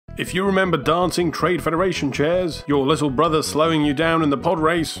If you remember dancing Trade Federation chairs, your little brother slowing you down in the pod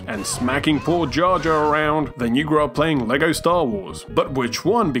race, and smacking poor Jar Jar around, then you grew up playing LEGO Star Wars. But which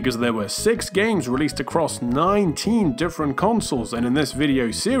one? Because there were 6 games released across 19 different consoles, and in this video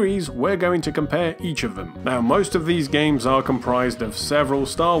series, we're going to compare each of them. Now, most of these games are comprised of several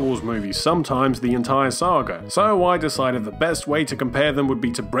Star Wars movies, sometimes the entire saga, so I decided the best way to compare them would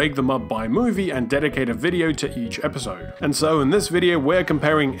be to break them up by movie and dedicate a video to each episode. And so in this video, we're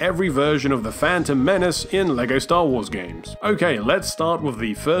comparing every version of the Phantom Menace in LEGO Star Wars games. Okay, let's start with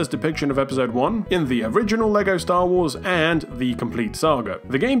the first depiction of Episode 1 in the original LEGO Star Wars and the complete saga.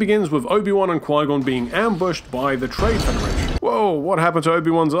 The game begins with Obi-Wan and Qui-Gon being ambushed by the Trade Federation. Whoa, what happened to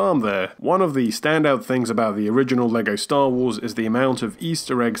Obi-Wan's arm there? One of the standout things about the original LEGO Star Wars is the amount of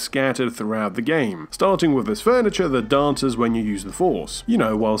Easter eggs scattered throughout the game, starting with this furniture that dances when you use the Force. You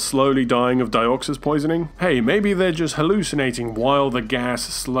know, while slowly dying of dioxis poisoning? Hey, maybe they're just hallucinating while the gas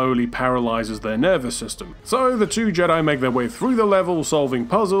slowly paralyzes their nervous system. So the two Jedi make their way through the level, solving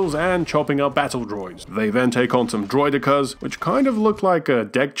puzzles and chopping up battle droids. They then take on some droidicas, which kind of look like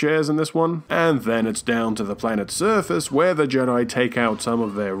deck chairs in this one, and then it's down to the planet's surface where the Jedi take out some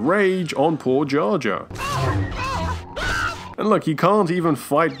of their rage on poor Jar Jar. And look, he can't even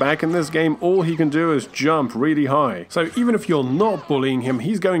fight back in this game, all he can do is jump really high. So even if you're not bullying him,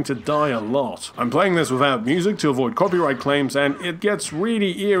 he's going to die a lot. I'm playing this without music to avoid copyright claims, and it gets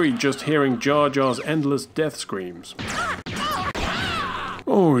really eerie just hearing Jar Jar's endless death screams.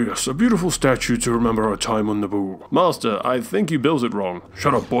 Oh yes, a beautiful statue to remember our time on Naboo. Master, I think you built it wrong.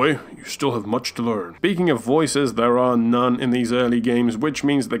 Shut up, boy. You still have much to learn. Speaking of voices, there are none in these early games, which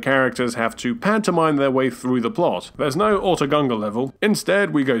means the characters have to pantomime their way through the plot. There's no Ortagunga level.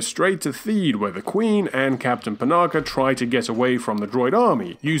 Instead, we go straight to Theed, where the Queen and Captain Panaka try to get away from the droid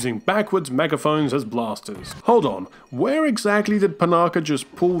army, using backwards megaphones as blasters. Hold on, where exactly did Panaka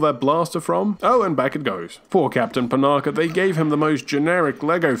just pull that blaster from? Oh, and back it goes. Poor Captain Panaka, they gave him the most generic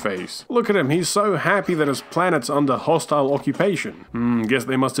Lego face. Look at him, he's so happy that his planet's under hostile occupation. Guess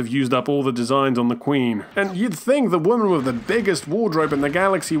they must have used up all the designs on the Queen. And you'd think the woman with the biggest wardrobe in the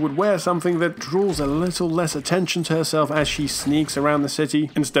galaxy would wear something that draws a little less attention to herself as she sneaks around the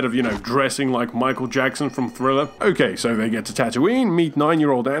city, instead of, you know, dressing like Michael Jackson from Thriller. Okay, so they get to Tatooine, meet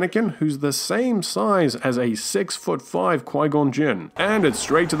 9-year-old Anakin, who's the same size as a 6'5" Qui-Gon Jinn. And it's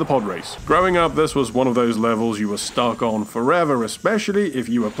straight to the pod race. Growing up, this was one of those levels you were stuck on forever, especially if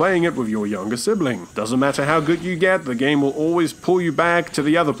you were playing it with your younger sibling. Doesn't matter how good you get, the game will always pull you back to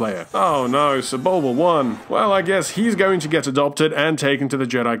the other player. Oh no, Sebulba won. Well, I guess he's going to get adopted and taken to the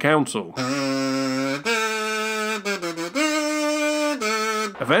Jedi Council.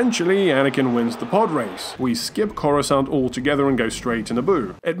 Eventually, Anakin wins the pod race. We skip Coruscant altogether and go straight to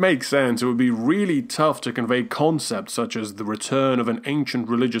Naboo. It makes sense, it would be really tough to convey concepts such as the return of an ancient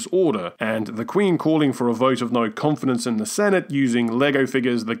religious order, and the Queen calling for a vote of no confidence in the Senate using Lego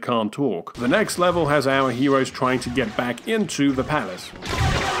figures that can't talk. The next level has our heroes trying to get back into the palace.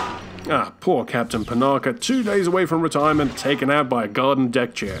 Ah, poor Captain Panaka, 2 days away from retirement, taken out by a garden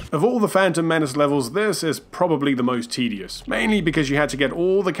deck chair. Of all the Phantom Menace levels, this is probably the most tedious, mainly because you had to get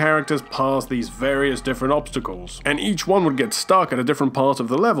all the characters past these various different obstacles, and each one would get stuck at a different part of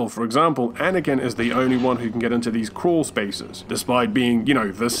the level. For example, Anakin is the only one who can get into these crawl spaces, despite being, you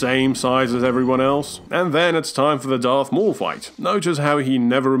know, the same size as everyone else. And then it's time for the Darth Maul fight. Notice how he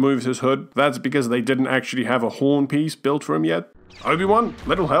never removes his hood? That's because they didn't actually have a horn piece built for him yet. Obi-Wan,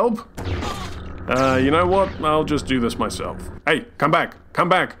 little help? You know what? I'll just do this myself. Hey, come back! Come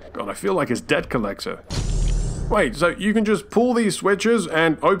back! God, I feel like his debt collector. Wait, so you can just pull these switches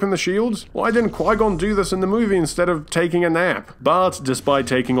and open the shields? Why didn't Qui-Gon do this in the movie instead of taking a nap? But despite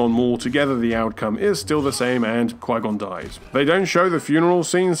taking on Maul together, the outcome is still the same and Qui-Gon dies. They don't show the funeral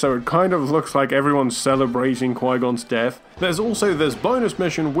scene, so it kind of looks like everyone's celebrating Qui-Gon's death. There's also this bonus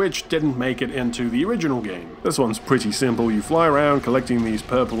mission which didn't make it into the original game. This one's pretty simple. You fly around collecting these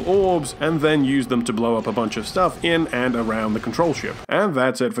purple orbs and then use them to blow up a bunch of stuff in and around the control ship. And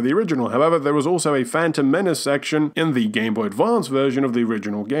that's it for the original. However, there was also a Phantom Menace section in the Game Boy Advance version of the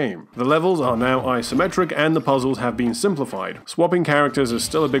original game. The levels are now isometric and the puzzles have been simplified. Swapping characters is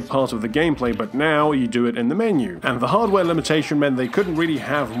still a big part of the gameplay, but now you do it in the menu. And the hardware limitation meant they couldn't really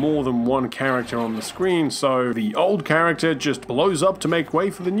have more than one character on the screen, so the old character just blows up to make way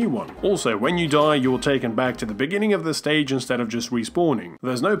for the new one. Also, when you die, you're taken back to the beginning of the stage instead of just respawning.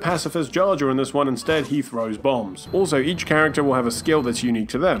 There's no pacifist Jar Jar in this one, instead he throws bombs. Also, each character will have a skill that's unique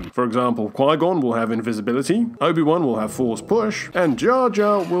to them. For example, Qui-Gon will have invisibility, ability, Obi-Wan will have Force Push, and Jar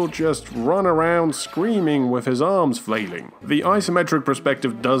Jar will just run around screaming with his arms flailing. The isometric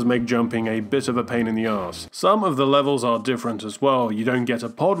perspective does make jumping a bit of a pain in the ass. Some of the levels are different as well. You don't get a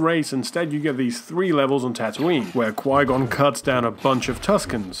pod race, instead you get these 3 levels on Tatooine, where Qui-Gon cuts down a bunch of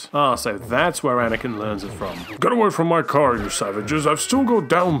Tuskens. So that's where Anakin learns it from. Get away from my car, you savages, I've still got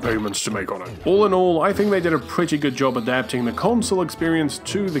down payments to make on it. All in all, I think they did a pretty good job adapting the console experience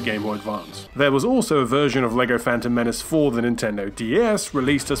to the Game Boy Advance. There was also a version of LEGO Phantom Menace for the Nintendo DS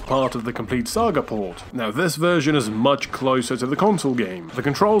released as part of the Complete Saga port. Now this version is much closer to the console game. The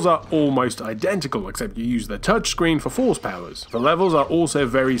controls are almost identical, except you use the touchscreen for force powers. The levels are also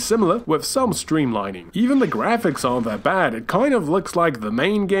very similar, with some streamlining. Even the graphics aren't that bad. It kind of looks like the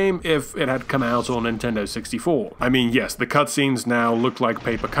main game if it had come out on Nintendo 64. I mean, yes, the cutscenes now look like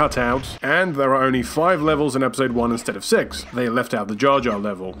paper cutouts, and there are only 5 levels in episode 1 instead of 6. They left out the Jar Jar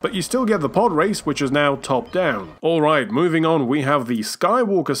level, but you still get the pod race, which is now top down. Alright, moving on, we have the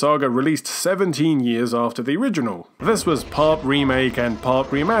Skywalker Saga, released 17 years after the original. This was part remake and part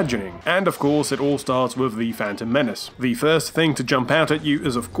reimagining, and of course it all starts with the Phantom Menace. The first thing to jump out at you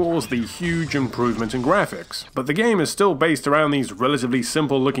is of course the huge improvement in graphics, but the game is still based around these relatively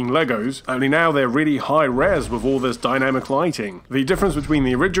simple looking Legos, only now they're really high res with all this dynamic lighting. The difference between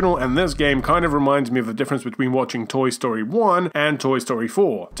the original and this game kind of reminds me of the difference between watching Toy Story 1 and Toy Story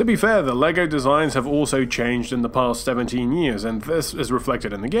 4. To be fair, the Lego designs have also changed in the past 17 years, and this is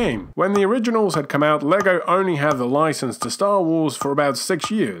reflected in the game. When the originals had come out, Lego only had the license to Star Wars for about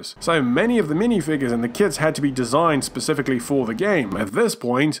 6 years, so many of the minifigures and the kits had to be designed specifically for the game. At this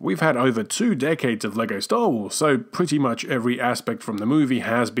point, we've had over 2 decades of Lego Star Wars, so pretty much every aspect from the movie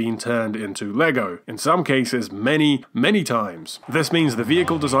has been turned into Lego. In some cases, many times. This means the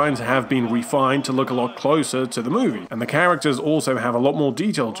vehicle designs have been refined to look a lot closer to the movie, and the characters also have a lot more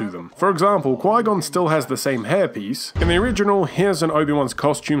detail to them. For example, Qui-Gon still has the same hairpiece. In the original, his and Obi-Wan's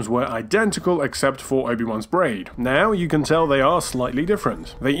costumes were identical except for Obi-Wan's braid. Now you can tell they are slightly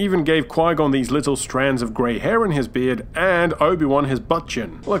different. They even gave Qui-Gon these little strands of grey hair in his beard, and Obi-Wan his butt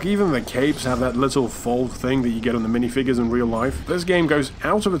chin. Look, even the capes have that little fold thing that you get on the minifigures in real life. This game goes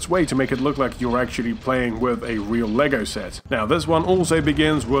out of its way to make it look like you're actually playing with a real Lego set. Now this one also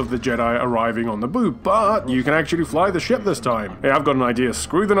begins with the Jedi arriving on Naboo, but you can actually fly the ship this time. Hey, I've got an idea.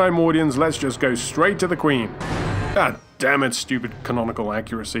 Screw the Nimordians, let's just go straight to the Queen. God damn it, stupid canonical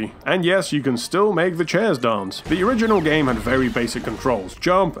accuracy. And yes, you can still make the chairs dance. The original game had very basic controls: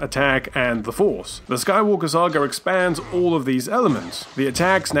 jump, attack, and the Force. The Skywalker Saga expands all of these elements. The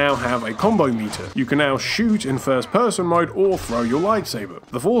attacks now have a combo meter. You can now shoot in first person mode or throw your lightsaber.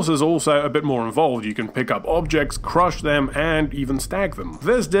 The Force is also a bit more involved. You can pick up objects, crush them, and even stack them.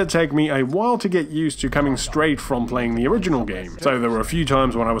 This did take me a while to get used to, coming straight from playing the original game. So there were a few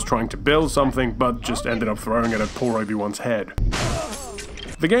times when I was trying to build something but just ended up throwing it at poor Obi-Wan's head.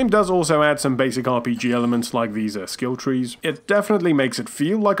 The game does also add some basic RPG elements like these skill trees. It definitely makes it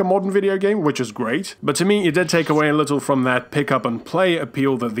feel like a modern video game, which is great, but to me it did take away a little from that pick up and play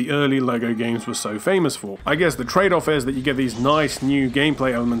appeal that the early LEGO games were so famous for. I guess the trade-off is that you get these nice new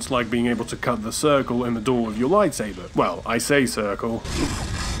gameplay elements like being able to cut the circle in the door with your lightsaber. Well, I say circle.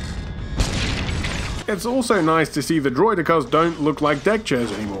 It's also nice to see the droidicas don't look like deck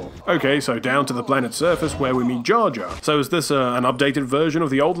chairs anymore. Okay, so down to the planet's surface where we meet Jar Jar. So is this an updated version of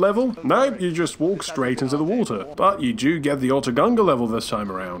the old level? Nope, you just walk straight into the water. But you do get the Otogunga level this time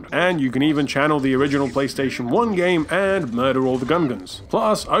around. And you can even channel the original PlayStation 1 game and murder all the Gungans.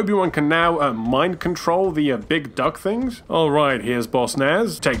 Plus, Obi-Wan can now mind control the big duck things. Alright, here's Boss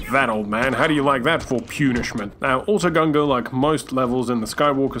Naz. Take that, old man. How do you like that for punishment? Now, Otogunga, like most levels in the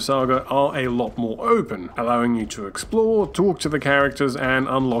Skywalker Saga, are a lot more open, allowing you to explore, talk to the characters, and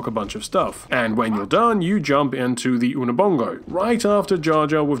unlock a bunch of stuff. And when you're done, you jump into the Unabongo, right after Jar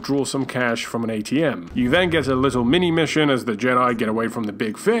Jar withdraws some cash from an ATM. You then get a little mini mission as the Jedi get away from the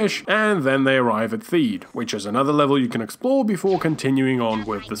big fish, and then they arrive at Theed, which is another level you can explore before continuing on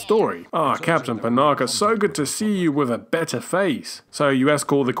with the story. Ah, Captain Panaka, so good to see you with a better face. So you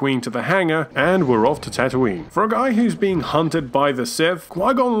escort the Queen to the hangar, and we're off to Tatooine. For a guy who's being hunted by the Sith,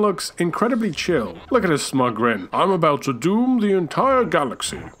 Qui-Gon looks incredibly chill. Look at his smug grin. I'm about to doom the entire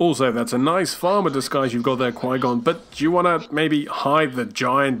galaxy. Also, that's a nice farmer disguise you've got there, Qui-Gon, but do you want to maybe hide the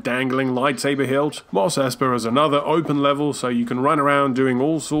giant dangling lightsaber hilt? Mos Espa is another open level, so you can run around doing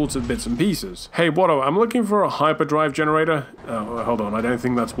all sorts of bits and pieces. Hey, Watto, I'm looking for a hyperdrive generator. Oh, hold on, I don't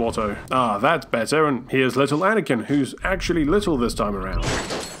think that's Watto. Ah, that's better, and here's little Anakin, who's actually little this time around.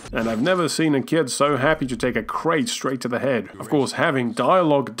 and I've never seen a kid so happy to take a crate straight to the head. Of course, having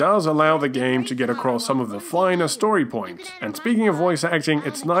dialogue does allow the game to get across some of the finer story points. And speaking of voice acting,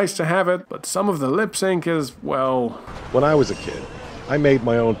 it's nice to have it, but some of the lip sync is, well... When I was a kid, I made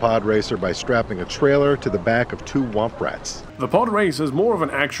my own pod racer by strapping a trailer to the back of 2 Womp Rats. The pod race is more of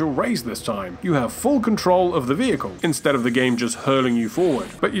an actual race this time. You have full control of the vehicle, instead of the game just hurling you forward,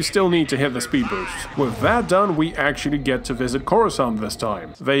 but you still need to hit the speed boosts. With that done, we actually get to visit Coruscant this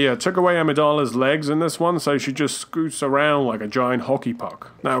time. They took away Amidala's legs in this one, so she just scoots around like a giant hockey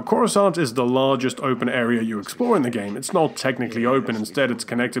puck. Now, Coruscant is the largest open area you explore in the game. It's not technically open, instead it's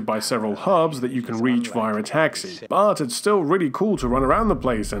connected by several hubs that you can reach via a taxi. But it's still really cool to run around the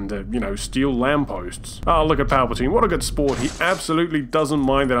place and, steal lampposts. Ah, look at Palpatine, what a good sport. He absolutely doesn't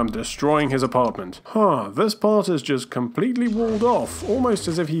mind that I'm destroying his apartment. This part is just completely walled off, almost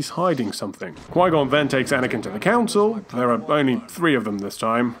as if he's hiding something. Qui-Gon then takes Anakin to the council. There are only 3 of them this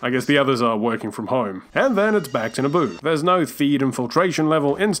time. I guess the others are working from home. And then it's back to Naboo. There's no Theed infiltration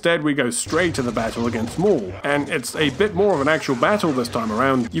level, instead we go straight to the battle against Maul. And it's a bit more of an actual battle this time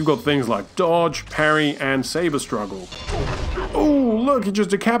around. You've got things like dodge, parry, and saber struggle. Oh, look, he just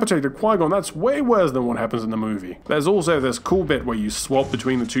decapitated Qui-Gon. That's way worse than what happens in the movie. There's also this cool bit where you swap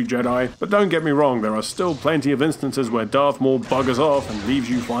between the 2 Jedi, but don't get me wrong, there are still plenty of instances where Darth Maul buggers off and leaves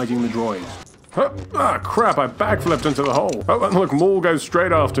you fighting the droids. Ah, crap, I backflipped into the hole. Oh, and look, Maul goes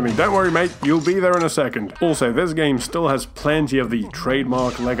straight after me. Don't worry, mate, you'll be there in a second. Also, this game still has plenty of the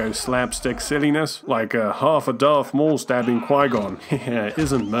trademark LEGO slapstick silliness, like half a Darth Maul stabbing Qui-Gon. Yeah,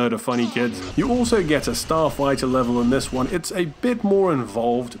 isn't murder funny, kids? You also get a starfighter level in this one. It's a bit more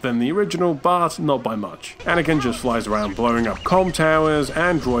involved than the original, but not by much. Anakin just flies around blowing up comm towers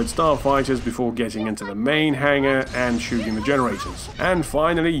and droid starfighters before getting into the main hangar and shooting the generators. And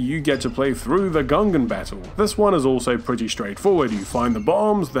finally, you get to play through the Gungan battle. This one is also pretty straightforward. You find the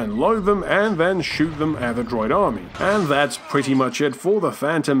bombs, then load them, and then shoot them at the droid army. And that's pretty much it for the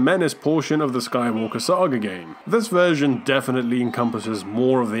Phantom Menace portion of the Skywalker Saga game. This version definitely encompasses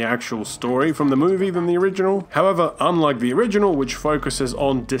more of the actual story from the movie than the original. However, unlike the original, which focuses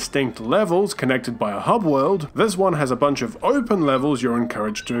on distinct levels connected by a hub world, this one has a bunch of open levels you're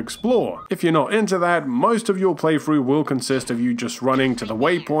encouraged to explore. If you're not into that, most of your playthrough will consist of you just running to the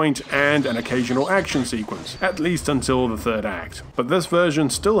waypoint and an occasional action sequence, at least until the 3rd act. But this version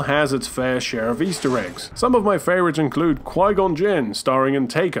still has its fair share of Easter eggs. Some of my favorites include Qui-Gon Jinn starring in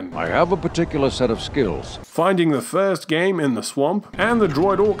Taken, I have a particular set of skills, finding the first game in the swamp, and the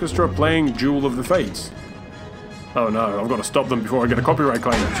droid orchestra playing Duel of the Fates. Oh no, I've got to stop them before I get a copyright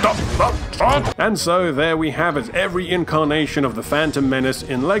claim. Stop! Stop! Stop! And so there we have it, every incarnation of the Phantom Menace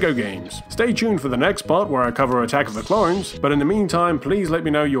in LEGO games. Stay tuned for the next part where I cover Attack of the Clones, but in the meantime, please let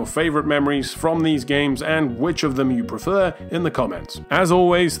me know your favorite memories from these games and which of them you prefer in the comments. As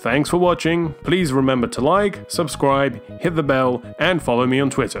always, thanks for watching. Please remember to like, subscribe, hit the bell, and follow me on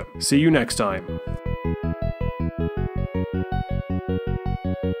Twitter. See you next time.